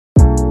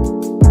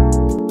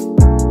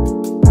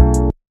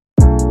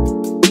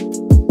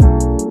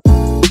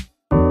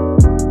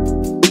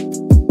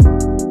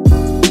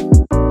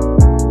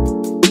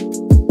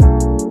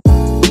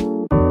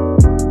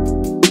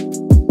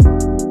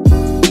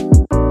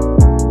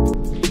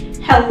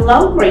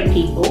Hello, great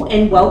people,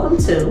 and welcome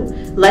to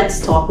Let's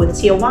Talk with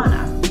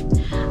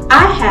Tijuana.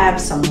 I have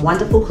some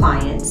wonderful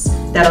clients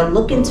that are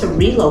looking to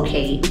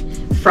relocate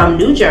from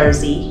New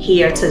Jersey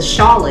here to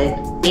Charlotte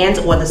and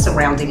or the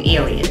surrounding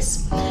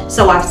areas.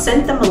 So I've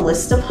sent them a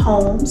list of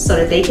homes so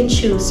that they can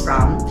choose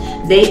from.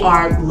 They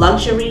are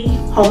luxury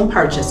home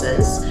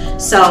purchases,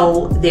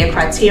 so their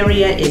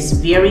criteria is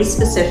very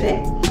specific.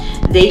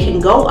 They can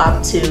go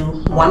up to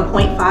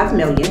 1.5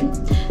 million.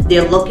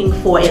 They're looking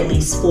for at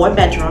least 4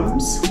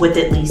 bedrooms with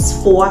at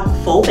least 4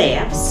 full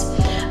baths.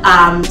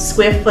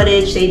 Square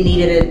footage, they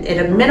needed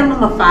at a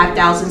minimum of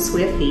 5,000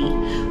 square feet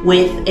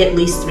with at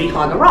least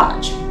 3-car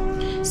garage.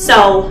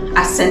 So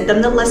I sent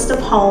them the list of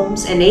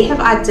homes and they have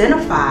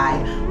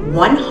identified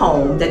one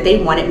home that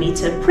they wanted me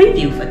to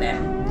preview for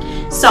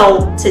them.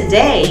 So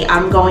today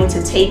I'm going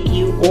to take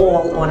you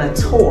all on a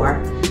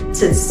tour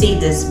to see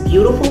this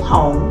beautiful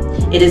home.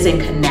 It is in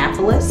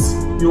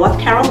Kannapolis, North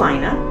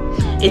Carolina.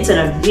 It's in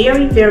a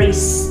very, very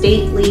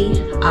stately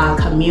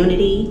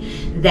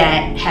community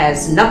that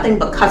has nothing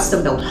but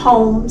custom built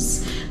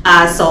homes.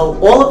 So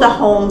all of the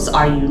homes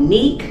are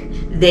unique.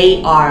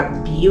 They are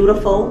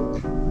beautiful.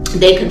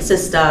 They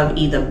consist of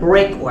either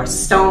brick or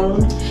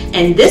stone.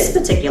 And this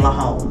particular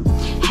home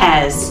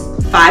has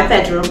 5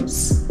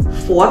 bedrooms,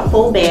 4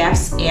 full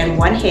baths, and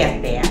 1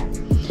 half bath.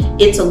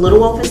 It's a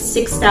little over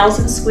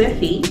 6,000 square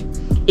feet.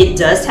 It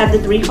does have the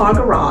 3-car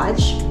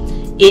garage.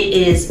 It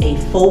is a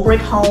full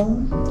brick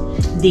home.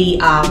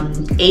 The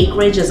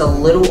acreage is a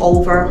little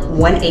over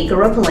 1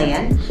 acre of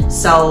land.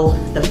 So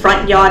the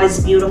front yard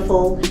is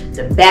beautiful.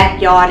 The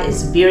backyard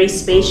is very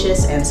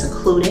spacious and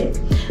secluded.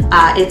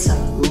 It's a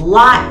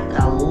lot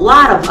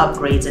of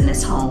upgrades in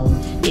this home.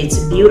 It's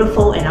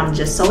beautiful and I'm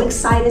just so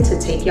excited to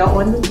take y'all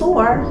on the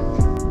tour.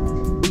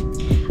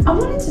 I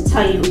wanted to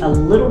tell you a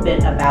little bit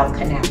about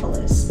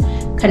Kannapolis.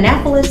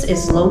 Kannapolis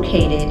is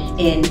located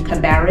in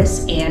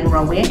Cabarrus and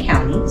Rowan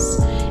counties.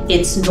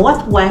 It's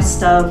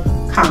northwest of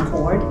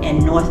Concord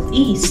and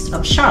northeast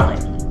of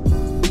Charlotte.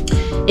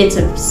 It's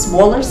a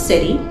smaller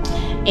city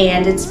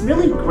and it's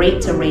really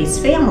great to raise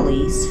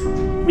families.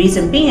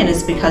 Reason being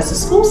is because the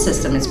school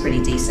system is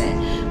pretty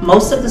decent.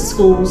 Most of the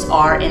schools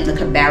are in the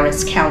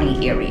Cabarrus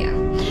County area.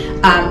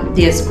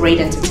 There's great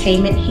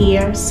entertainment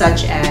here,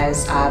 such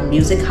as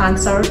music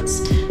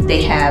concerts.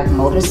 They have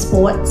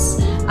motorsports,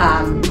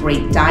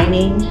 great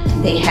dining.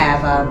 They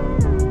have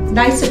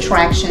nice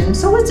attractions.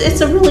 So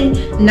it's a really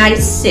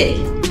nice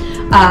city.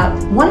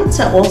 Wanted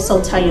to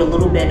also tell you a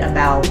little bit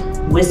about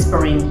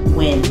Whispering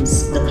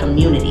Winds, the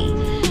community.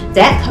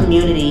 That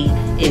community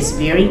is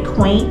very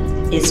quaint.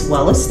 It's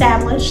well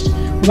established.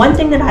 One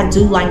thing that I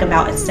do like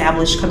about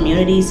established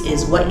communities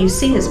is what you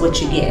see is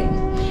what you get.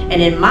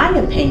 And in my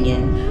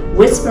opinion,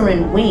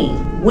 Whispering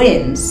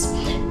Winds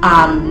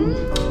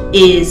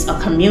is a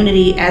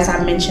community, as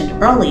I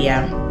mentioned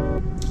earlier,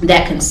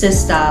 that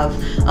consists of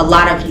a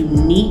lot of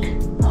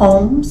unique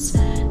homes.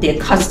 They're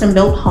custom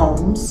built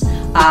homes.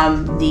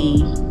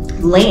 The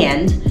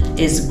land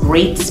is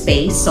great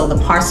space, so the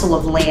parcel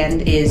of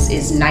land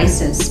is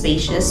nice and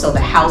spacious, so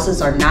the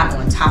houses are not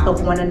on top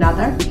of one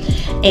another.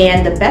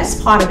 And the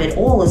best part of it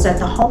all is that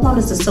the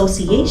homeowners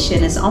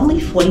association is only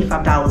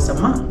 $45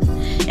 a month.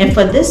 And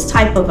for this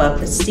type of a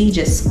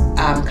prestigious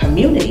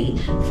community,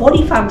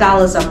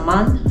 $45 a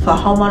month for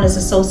homeowners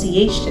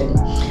association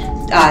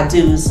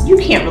dues, you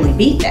can't really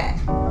beat that.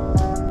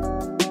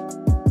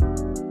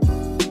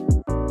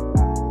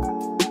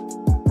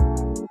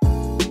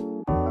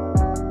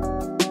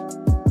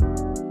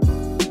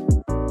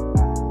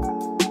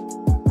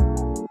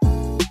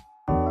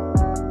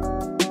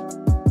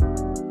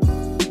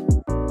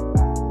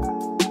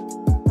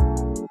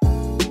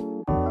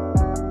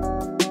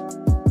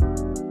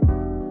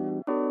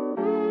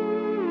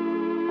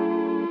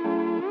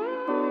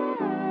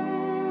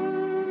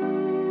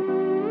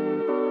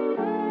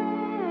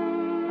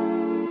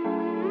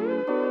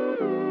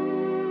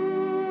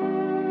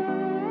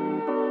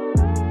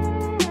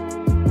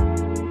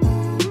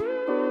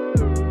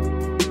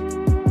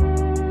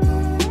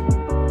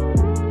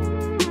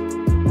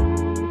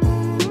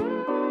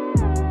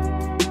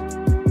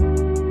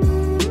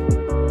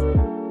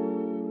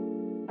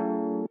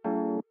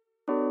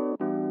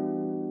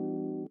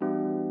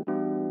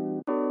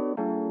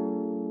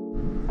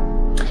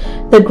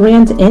 The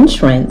grand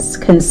entrance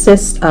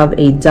consists of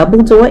a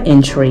double-door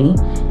entry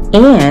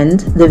and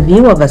the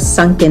view of a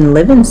sunken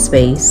living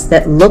space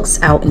that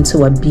looks out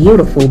into a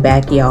beautiful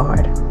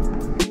backyard.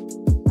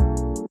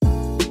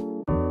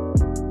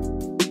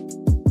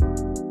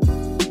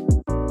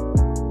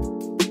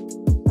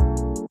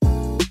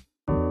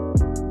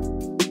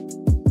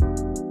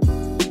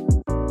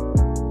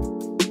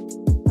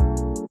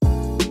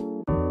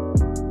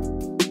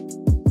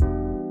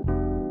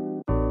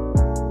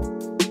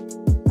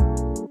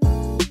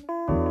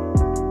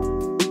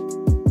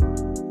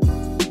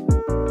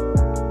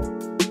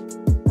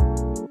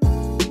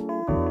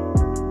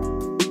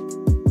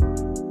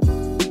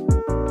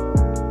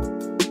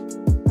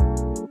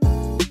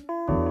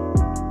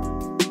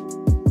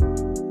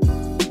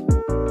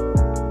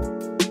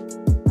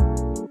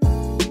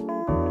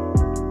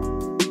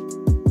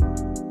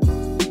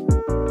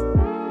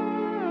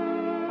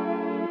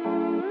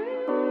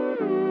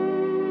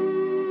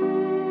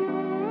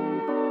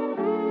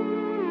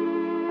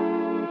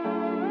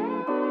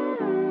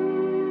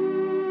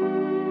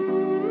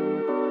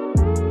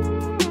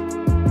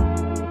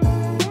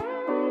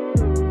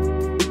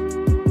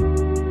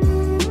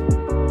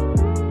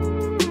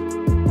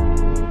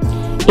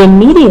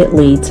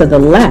 Immediately to the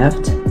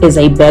left is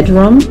a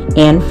bedroom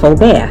and full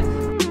bath.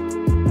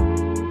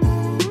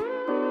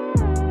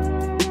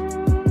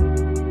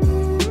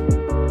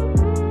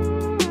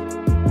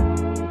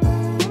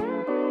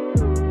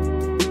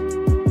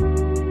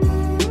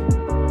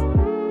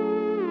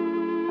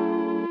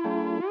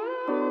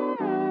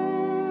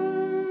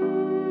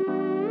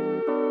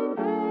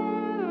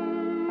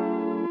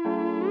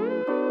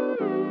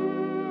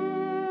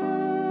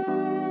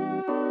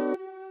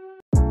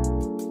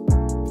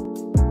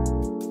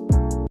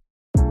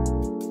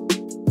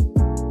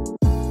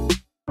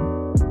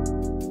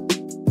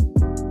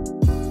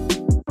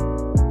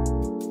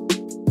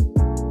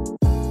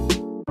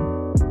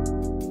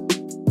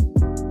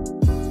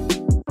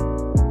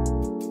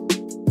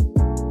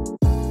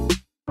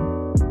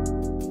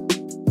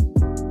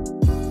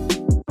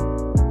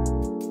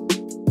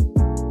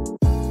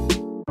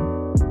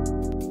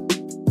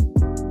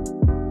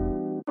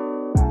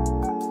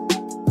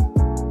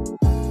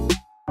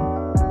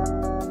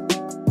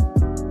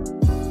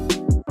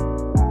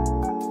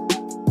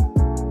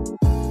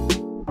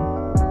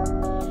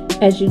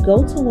 As you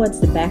go towards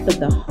the back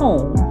of the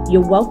home,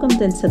 you're welcomed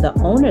into the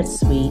owner's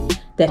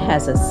suite that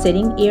has a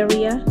sitting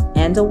area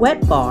and a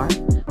wet bar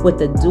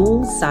with a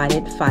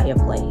dual-sided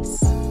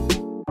fireplace.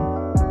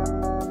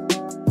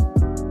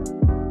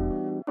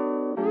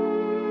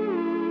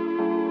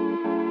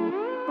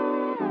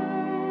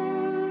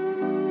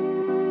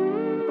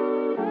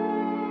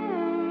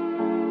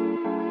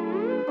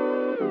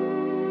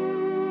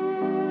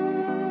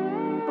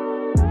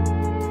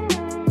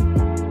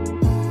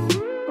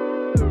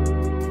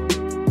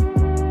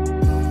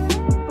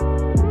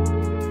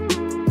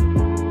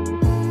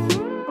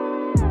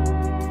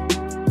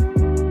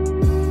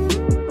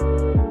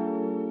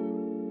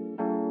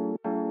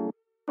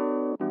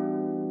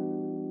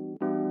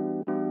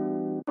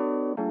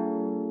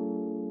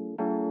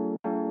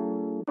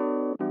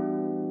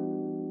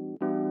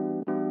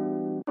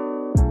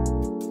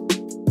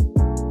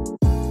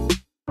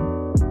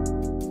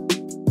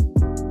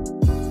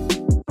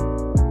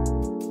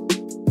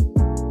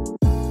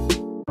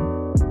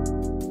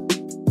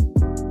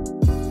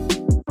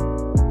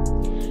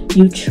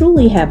 You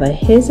truly have a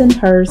his and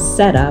hers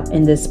setup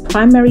in this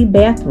primary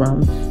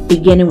bathroom,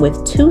 beginning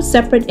with 2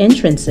 separate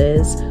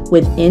entrances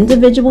with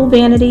individual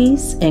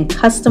vanities and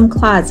custom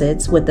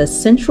closets with a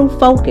central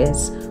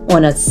focus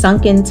on a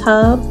sunken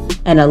tub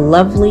and a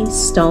lovely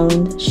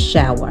stoned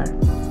shower.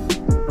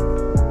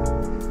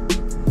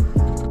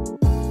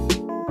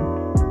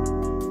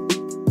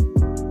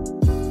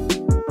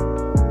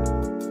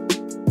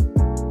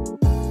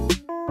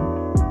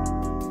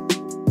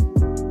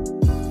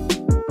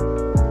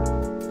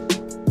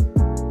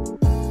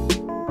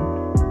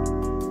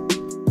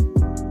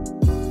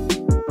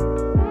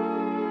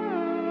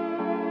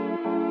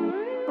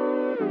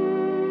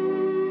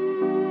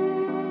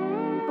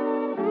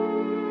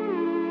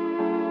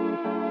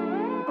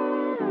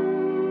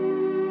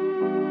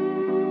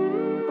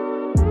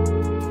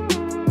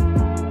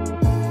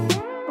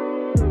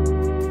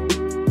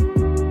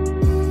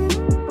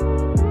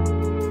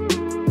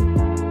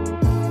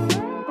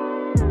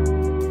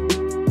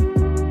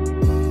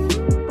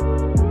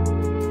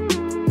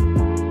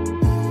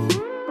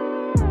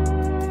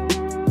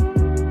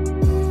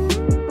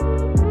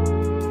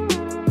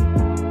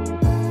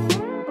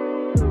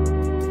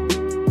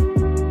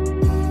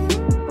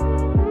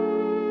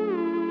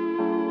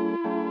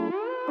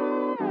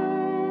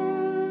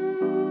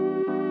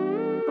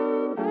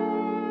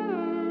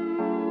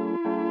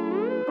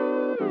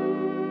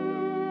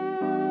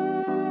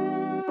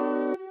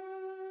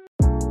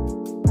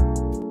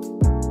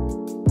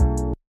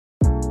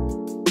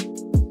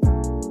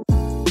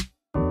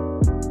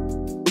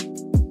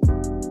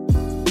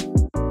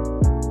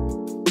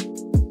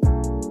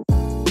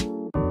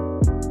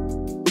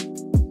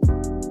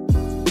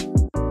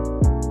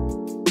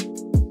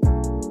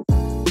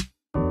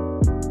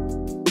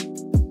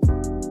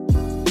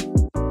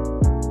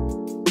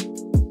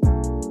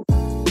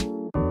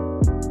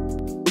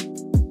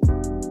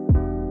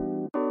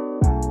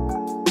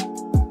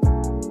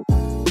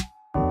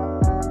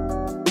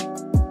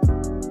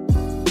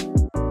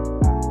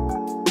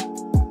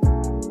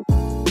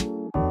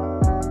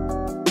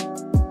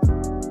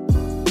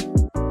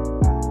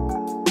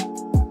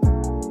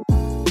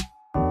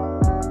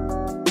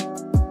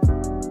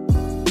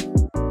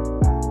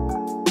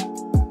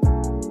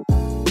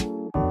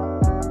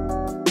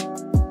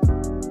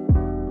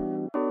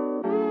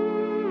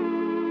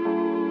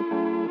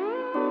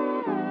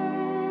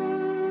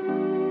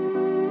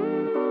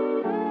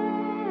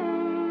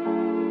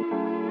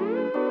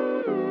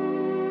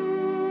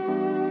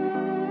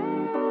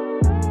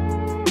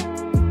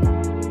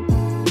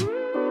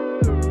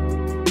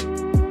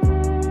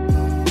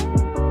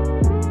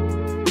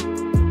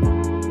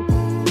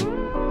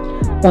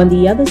 On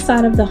the other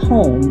side of the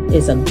home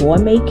is a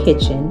gourmet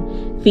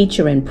kitchen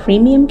featuring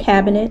premium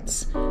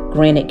cabinets,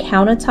 granite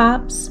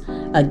countertops,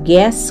 a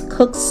gas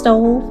cook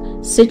stove,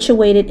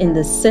 situated in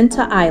the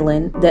center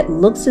island that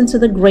looks into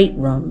the great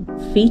room,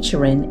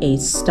 featuring a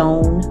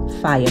stone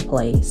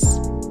fireplace.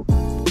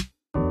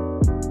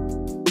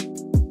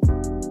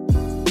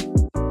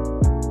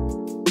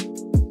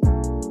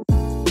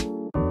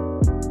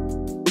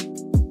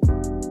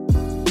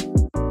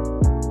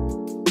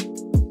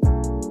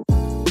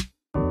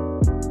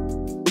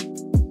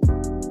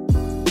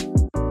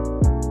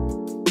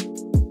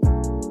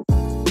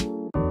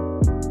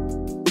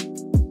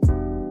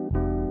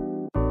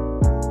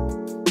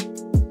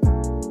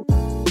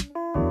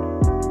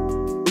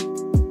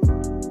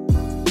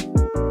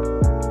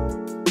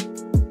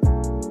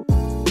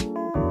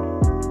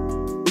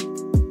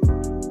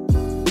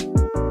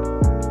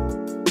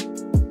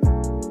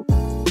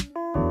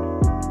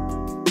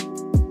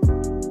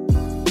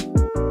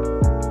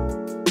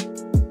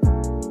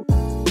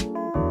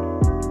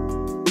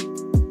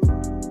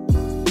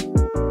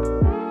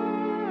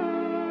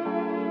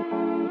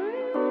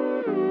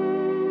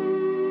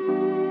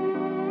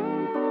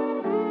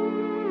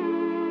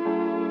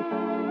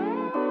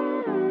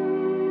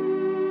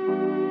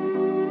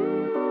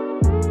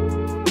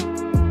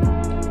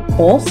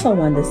 Also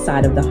on this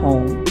side of the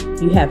home,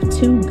 you have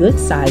two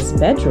good-sized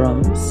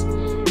bedrooms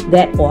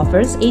that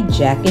offers a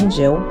Jack and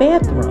Jill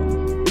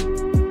bathroom.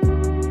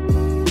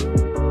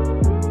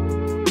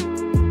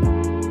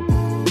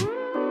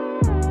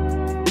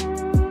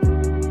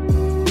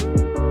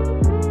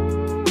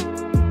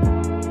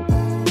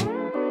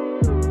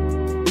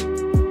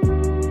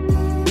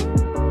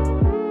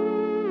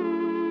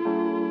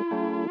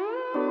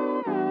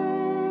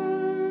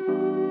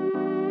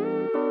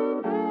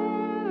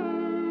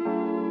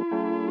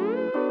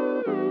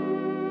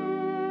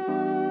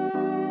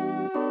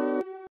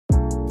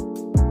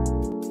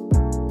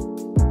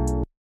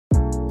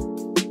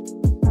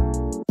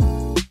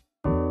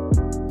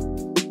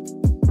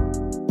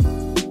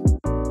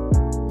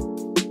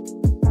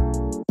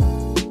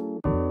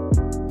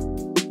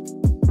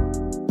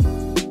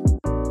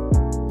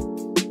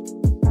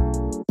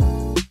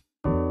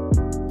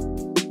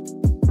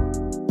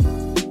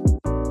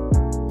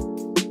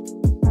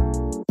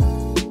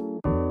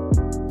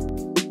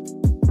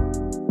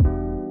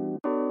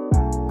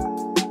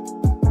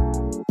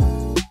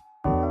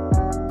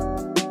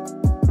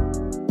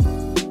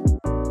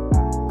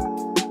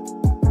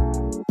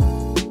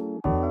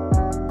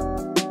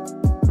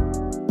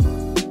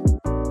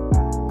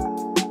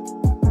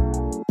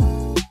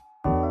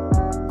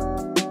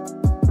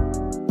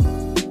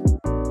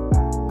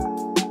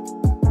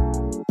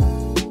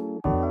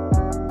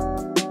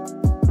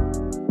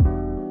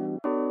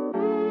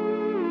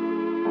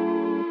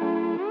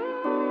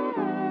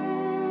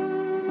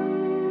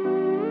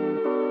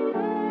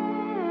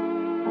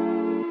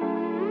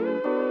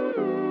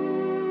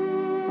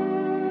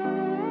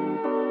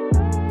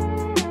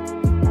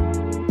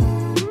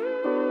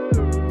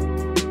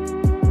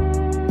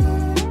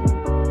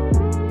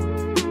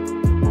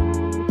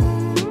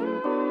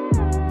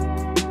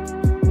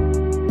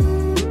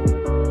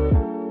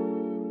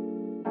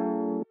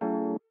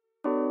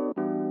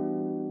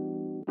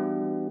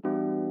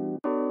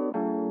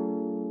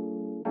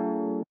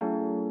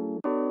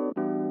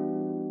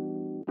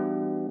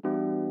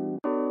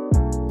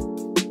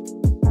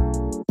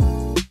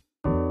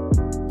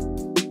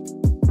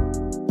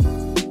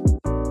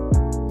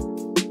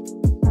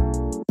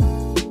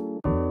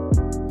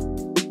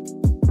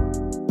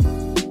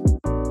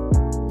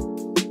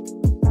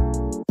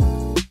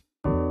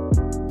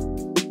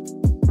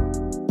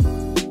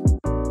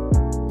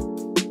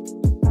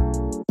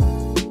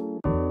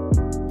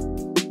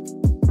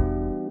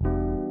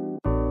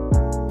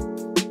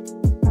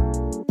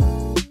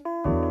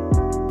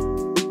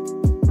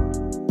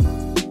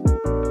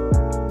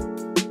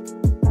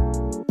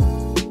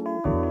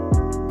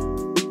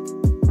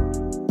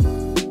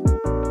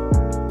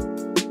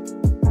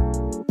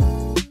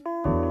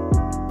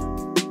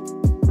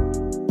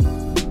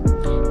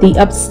 The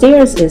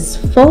upstairs is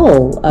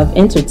full of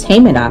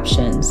entertainment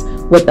options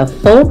with a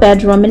full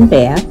bedroom and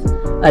bath,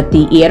 a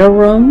theater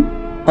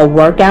room, a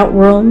workout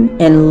room,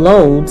 and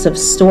loads of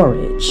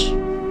storage.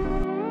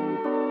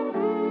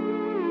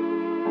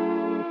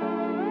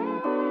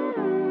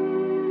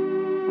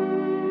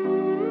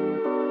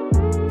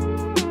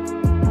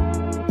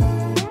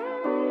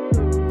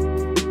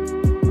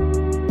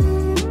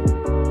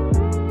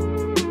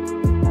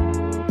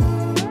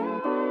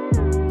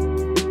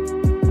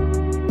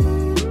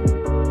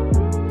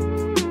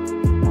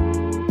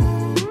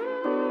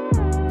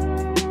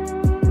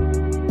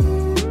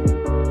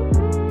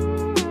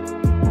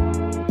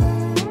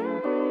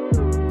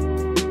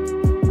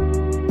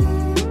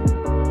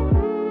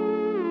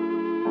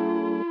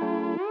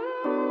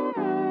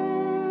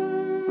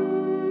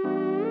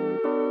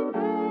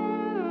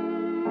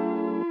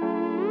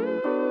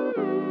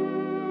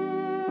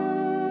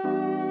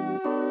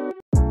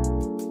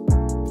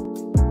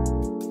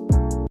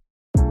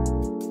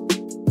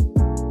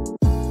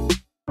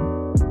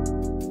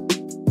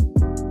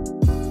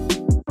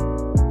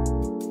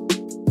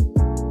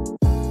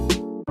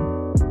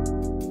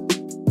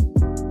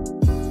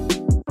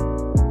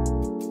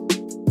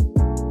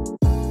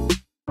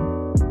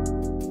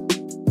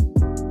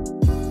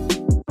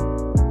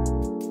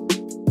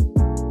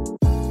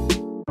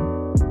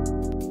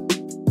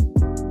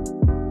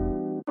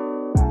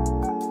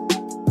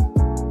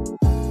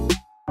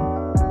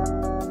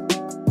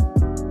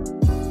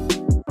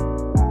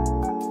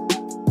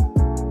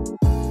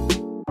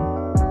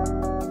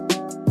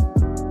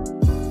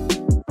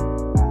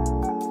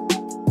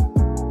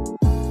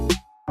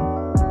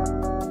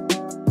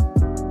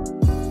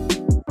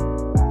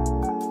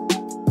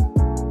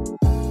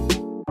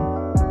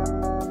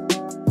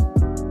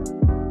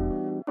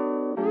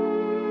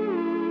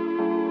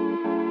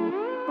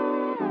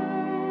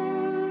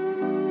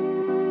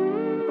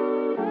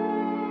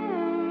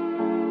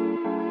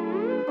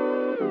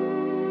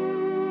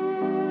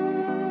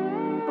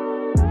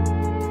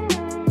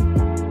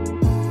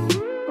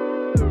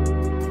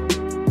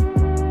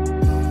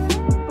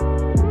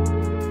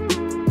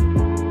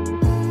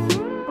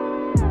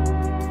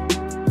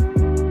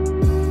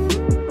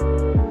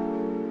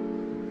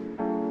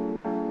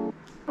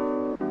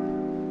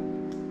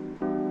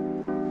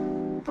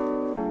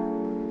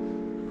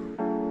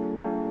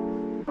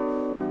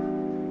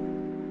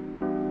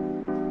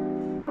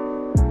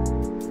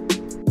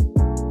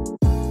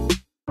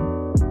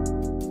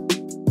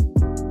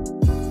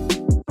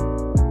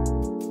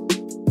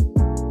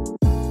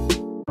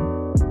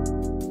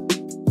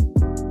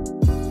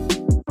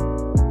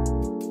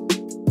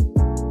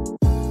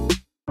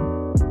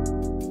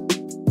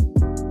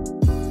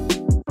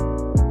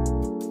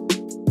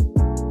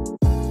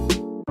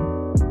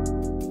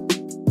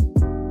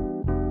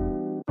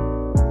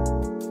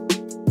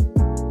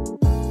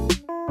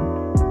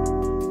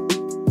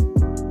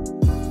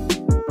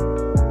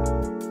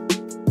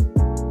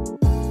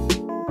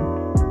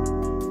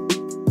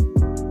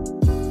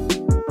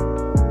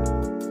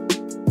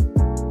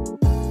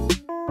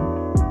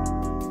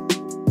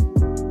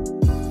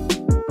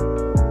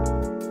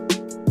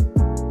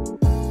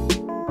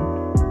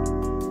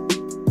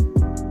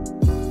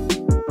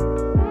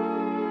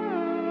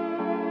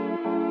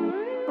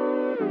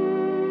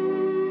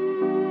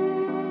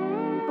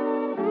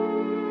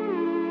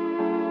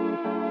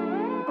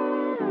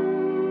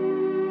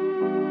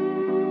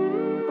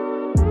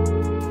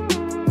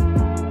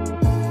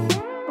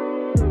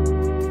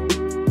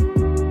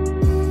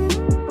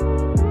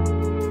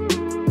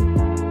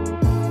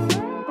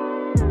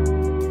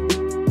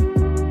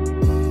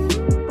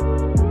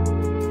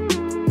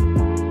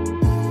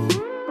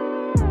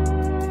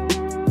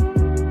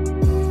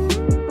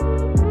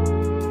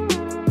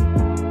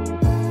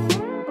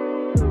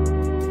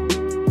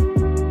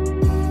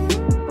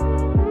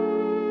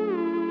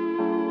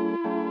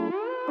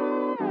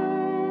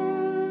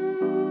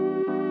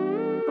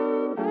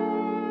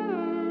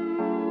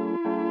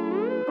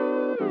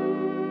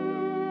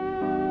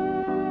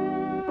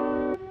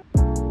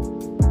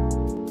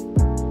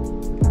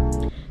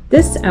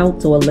 This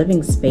outdoor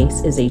living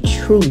space is a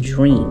true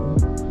dream.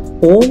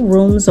 All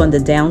rooms on the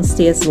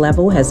downstairs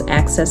level has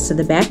access to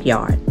the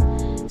backyard.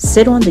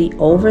 Sit on the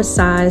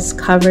oversized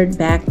covered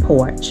back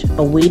porch,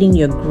 awaiting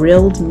your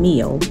grilled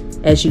meal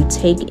as you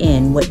take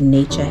in what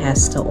nature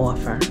has to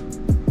offer.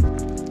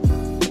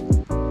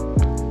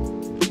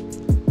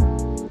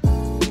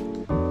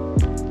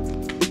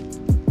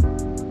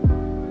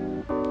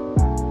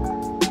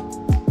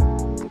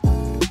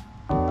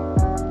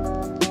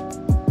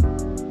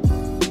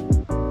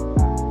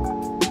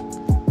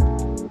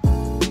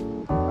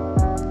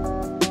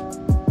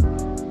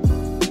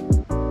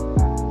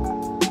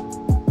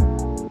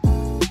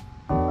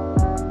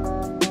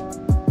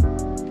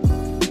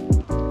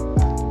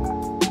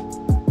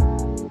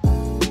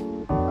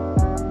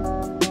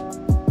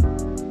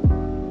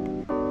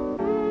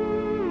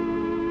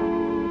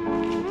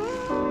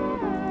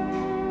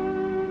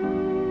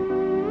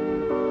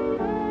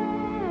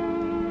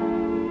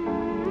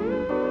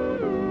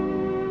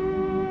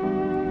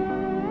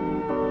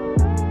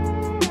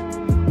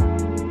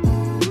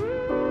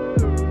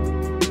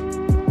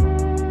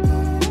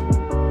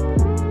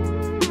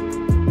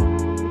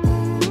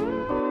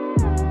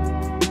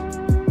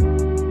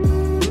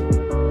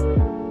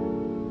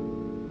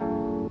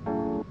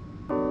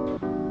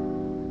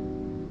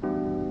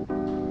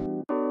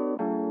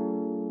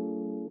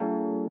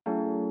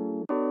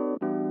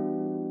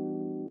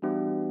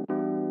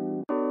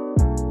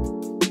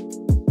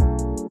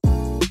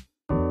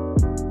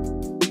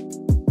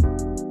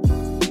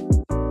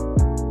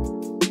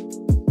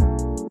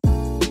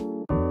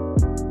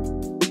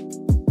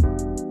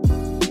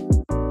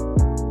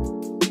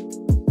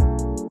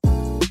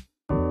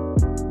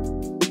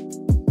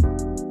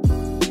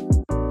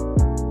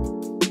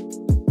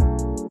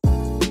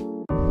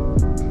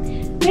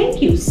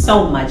 Thank you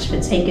so much for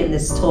taking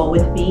this tour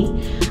with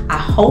me. I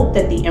hope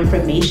that the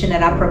information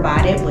that I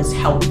provided was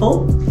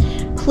helpful.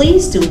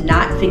 Please do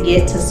not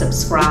forget to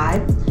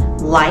subscribe,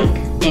 like,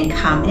 and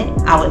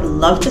comment. I would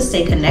love to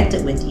stay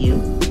connected with you.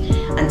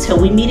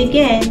 Until we meet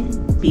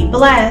again, be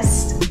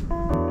blessed.